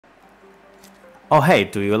Oh hey,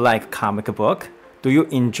 do you like comic book? Do you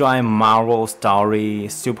enjoy Marvel story,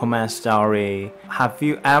 Superman story? Have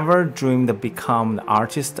you ever dreamed of become the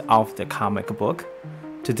artist of the comic book?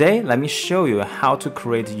 Today, let me show you how to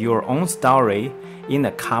create your own story in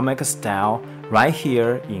a comic style right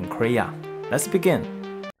here in Krea. Let's begin.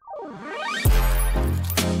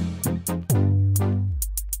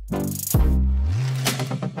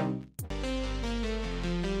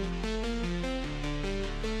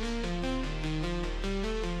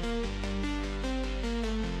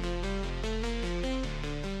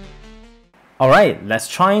 Alright, let's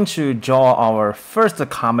try to draw our first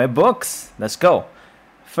comic books. Let's go.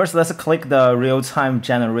 First, let's click the real-time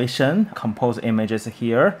generation, compose images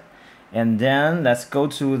here. And then let's go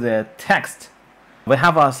to the text. We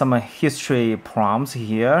have some history prompts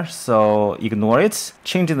here, so ignore it.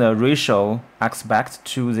 Changing the ratio aspect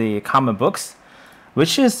to the comic books,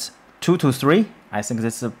 which is 2:3. I think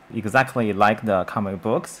this is exactly like the comic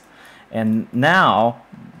books. And now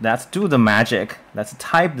let's do the magic. Let's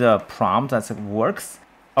type the prompt that works.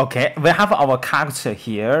 Okay, we have our character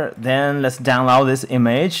here. Then let's download this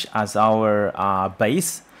image as our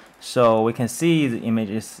base. So we can see the image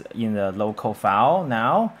is in the local file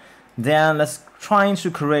now. Then let's try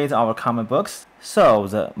to create our comic books. So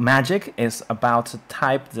the magic is about to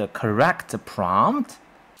type the correct prompt.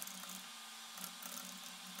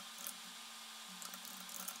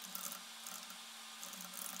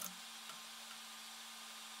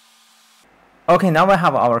 Okay, now we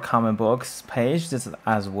have our comic books page. This is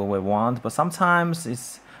as what we want, but sometimes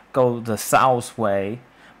it's go the south way.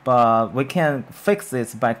 But we can fix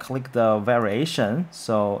this by click the variation.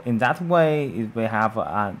 So in that way, we have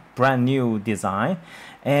a brand new design.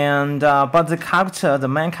 And but the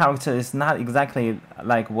main character is not exactly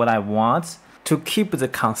like what I want. To keep the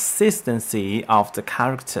consistency of the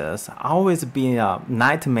characters always been a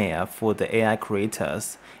nightmare for the AI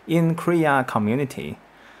creators in Krea community.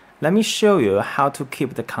 Let me show you how to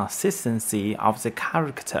keep the consistency of the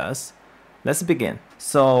characters. Let's begin.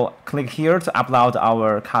 So click here to upload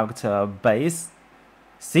our character base.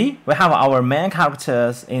 See, we have our main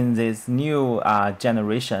characters in these new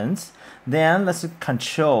generations. Then let's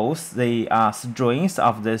control the strings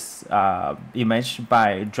of this image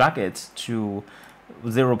by drag it to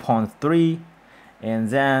 0.3 and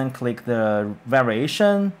then click the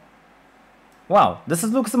variation. Wow, this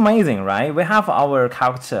looks amazing, right? We have our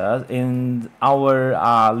character in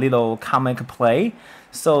our little comic play.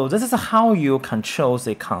 So this is how you control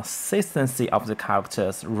the consistency of the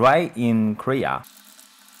characters right in Krea.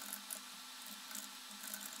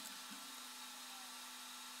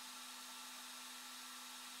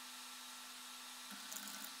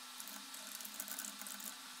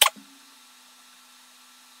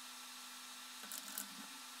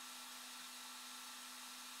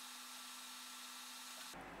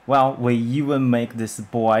 Well, we even make this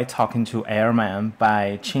boy talking to Ironman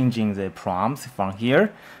by changing the prompts from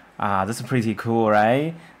here. This is pretty cool,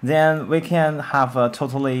 right? Then we can have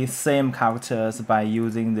totally same characters by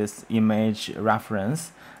using this image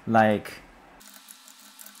reference, like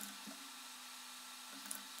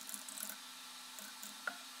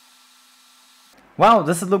wow,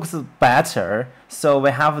 this looks better. So we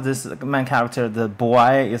have this main character, the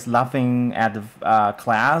boy is laughing at the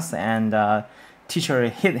class and teacher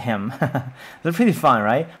hit him. They're pretty fun,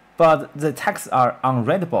 right? But the texts are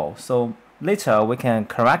unreadable. So later we can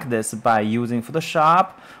correct this by using Photoshop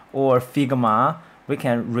or Figma. We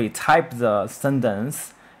can retype the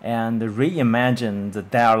sentence and reimagine the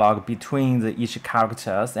dialogue between each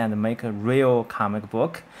characters and make a real comic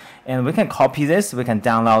book. And we can copy this. We can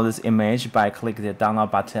download this image by clicking the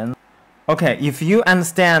download button. Okay, if you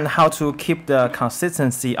understand how to keep the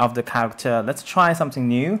consistency of the character, let's try something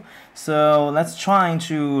new. So let's try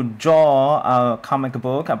to draw a comic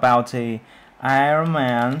book about a Iron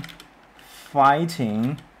Man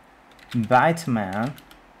fighting Batman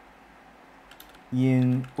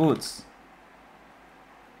in woods.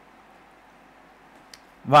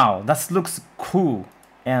 Wow, that looks cool.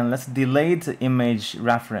 And let's delete the image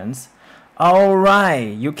reference.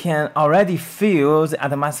 Alright, you can already feel the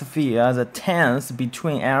atmosphere, the tense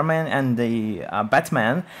between Iron Man and the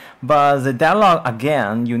Batman, but the dialogue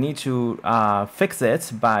again, you need to fix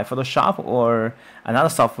it by Photoshop or another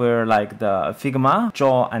software like the Figma.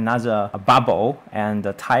 Draw another bubble and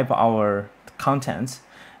type our content.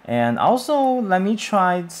 And also, let me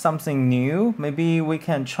try something new. Maybe we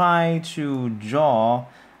can try to draw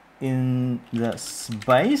in the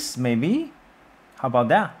space, maybe. How about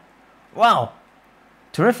that? Wow,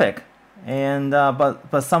 terrific. And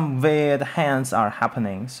but some weird hands are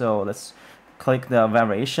happening. So let's click the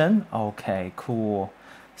variation. Okay, cool.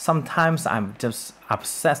 sometimes I'm just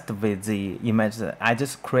obsessed with the image that I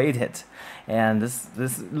just created, and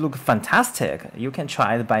this look fantastic. You can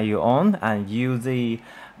try it by your own and use the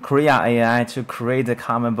Krea AI to create a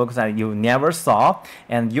comic book that you never saw,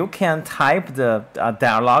 and you can type the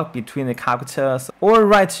dialogue between the characters or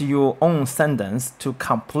write your own sentence to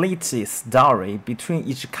complete the story between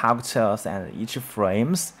each characters and each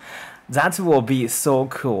frames. That will be so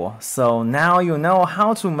cool. So now you know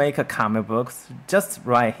how to make a comic book just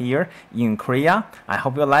right here in Krea. I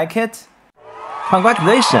hope you like it.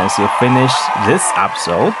 Congratulations, you finished this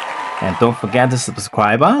episode. And don't forget to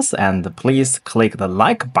subscribe us and please click the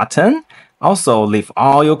like button. Also leave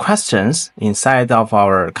all your questions inside of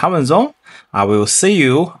our comment zone. I will see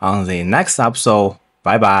you on the next episode.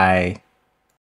 Bye bye.